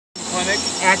clinic?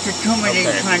 At the community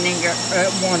clinic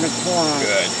at 1 o'clock.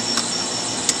 Good.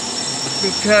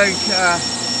 Because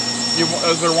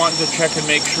they're wanting to check and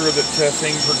make sure that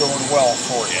things are going well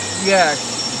for you. yes,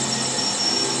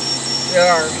 they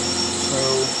are. So,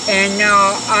 And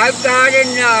now I've got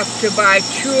enough to buy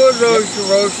 2 of those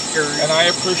roasters. and I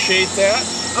appreciate that.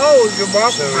 Oh, you're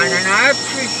welcome, So- hon, and I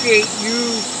appreciate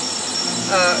you.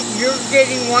 You're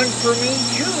getting one for me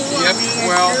too. Yep, I mean,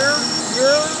 well-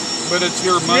 you're But it's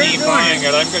your money doing buying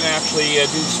it. I'm going to actually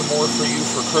do some more for you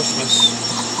for Christmas.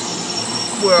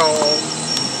 well.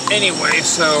 Anyway,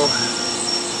 so,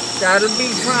 That'll be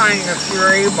fine if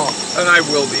you're able. and I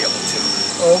will be able to.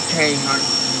 Okay, hon.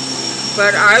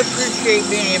 But I appreciate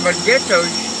being able to get those.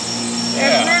 And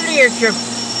Yeah. really, it is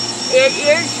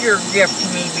your gift to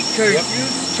me because Yep. you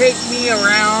take me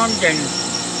around and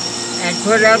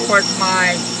put up with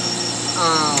my You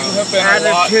have been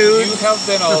attitude. You have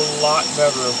been a lot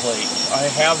better of late. I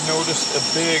have noticed a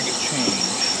big change.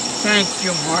 Thank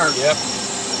you, Mark. Yep.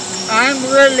 I'm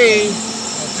really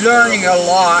learning a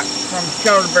lot from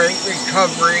Celebrate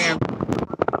Recovery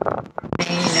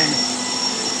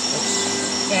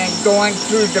and going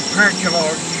through the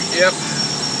principles. Yep.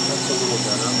 That's a little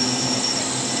better.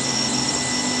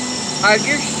 I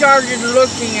just started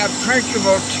looking at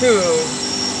Principle 2,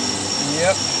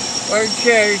 Yep. where it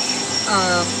says,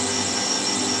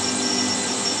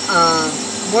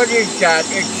 what is that?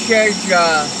 It says,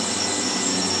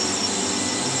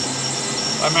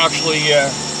 I'm actually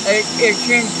it's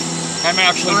in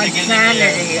beginning.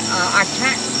 insanity. I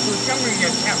can't, for some reason, I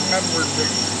can't remember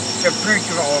the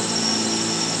principle,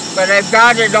 but I've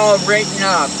got it all written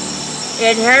up.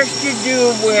 It has to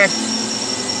do with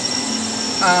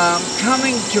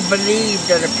coming to believe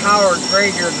that a power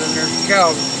greater than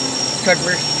ourselves could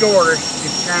restore us to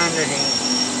sanity.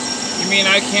 You mean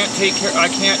I can't take care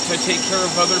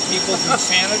of other people's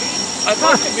insanity? I'd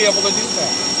love to be able to do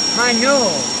that. I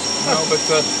know. No, but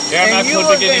yeah, And you were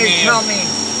going to tell me.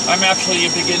 I'm actually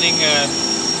beginning a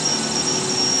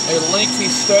lengthy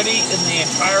study in the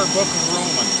entire book of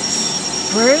Romans.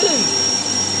 Great.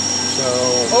 So,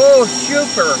 Oh,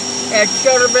 super. At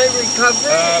Celebrate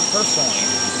Recovery personally.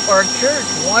 or church.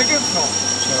 Wonderful.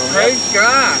 So, Praise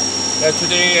God.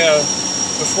 today,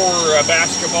 before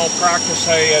basketball practice,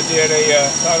 I did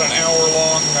about an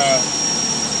hour-long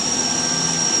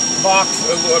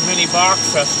mini Bach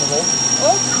festival.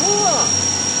 Oh, cool.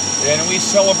 And we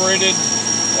celebrated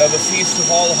the Feast of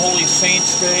All Holy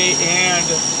Saints Day and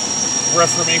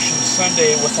Reformation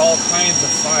Sunday with all kinds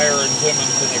of fire and vim and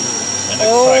vinegar and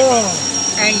excitement.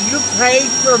 And you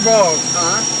played for both,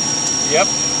 huh? Yep.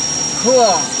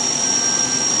 Cool.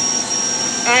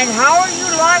 And how are you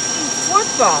liking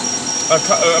football?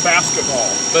 Basketball,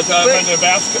 but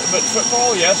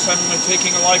football, yes, I'm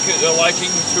taking a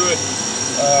liking to it.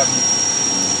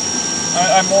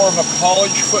 I'm more of a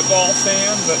college football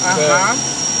fan,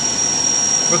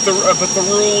 but the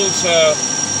rules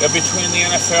between the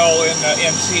NFL and the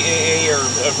NCAA are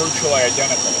virtually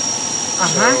identical.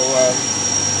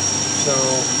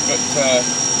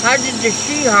 How did the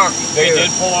Seahawks do? They did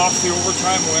pull off the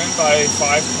overtime win by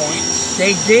 5 points.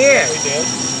 They did. They did.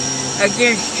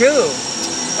 Against who?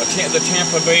 The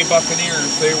Tampa Bay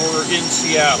Buccaneers. They were in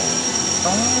Seattle.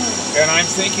 Oh. And I'm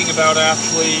thinking about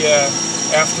actually,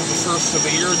 after the first of the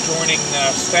year, joining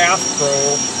Staff Pro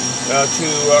to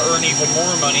earn even more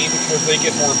money because they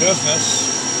get more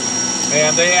business.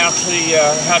 And they actually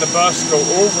had a bus go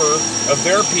over of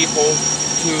their people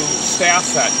to staff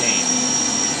that game.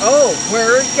 Oh,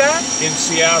 where is that? In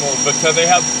Seattle, but they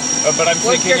have. But I'm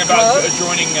What's thinking it about called?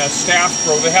 joining Staff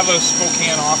Pro. They have a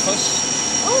Spokane office,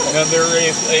 Oh. and they're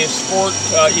a sport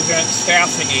event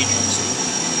staffing agency.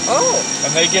 Oh.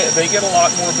 And they get a lot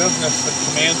more business than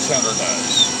Command Center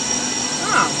does.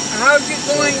 Huh. How's it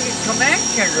going at Command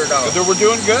Center, though? We're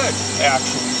doing good,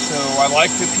 actually. So I like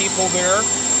the people there.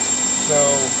 So.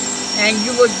 And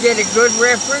you would get a good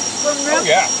reference from them? Oh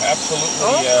yeah, absolutely.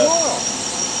 Oh, cool.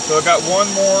 So I got one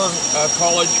more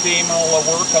college game I'll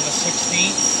work on the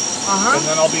 16th. And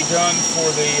then I'll be done for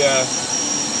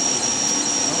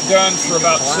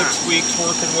about 6 weeks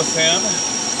working with them.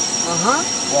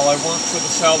 While I work for the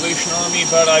Salvation Army,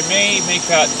 but I may be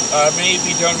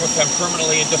done with them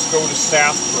permanently and just go to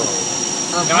Staff Pro.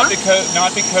 Not because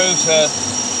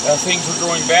things are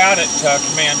going bad at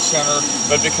Command Center,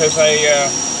 but because I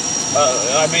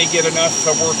may get enough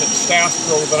work at Staff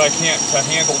Pro that I can't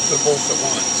handle both at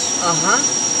once.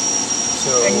 So,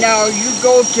 and now you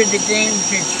go to the games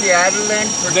in Seattle then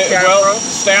for Staff Pro?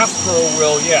 Staff Pro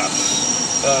will,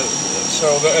 yes.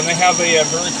 And they have a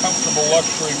very comfortable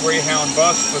luxury Greyhound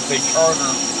bus that they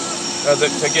charter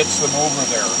that gets them over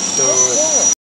there. So.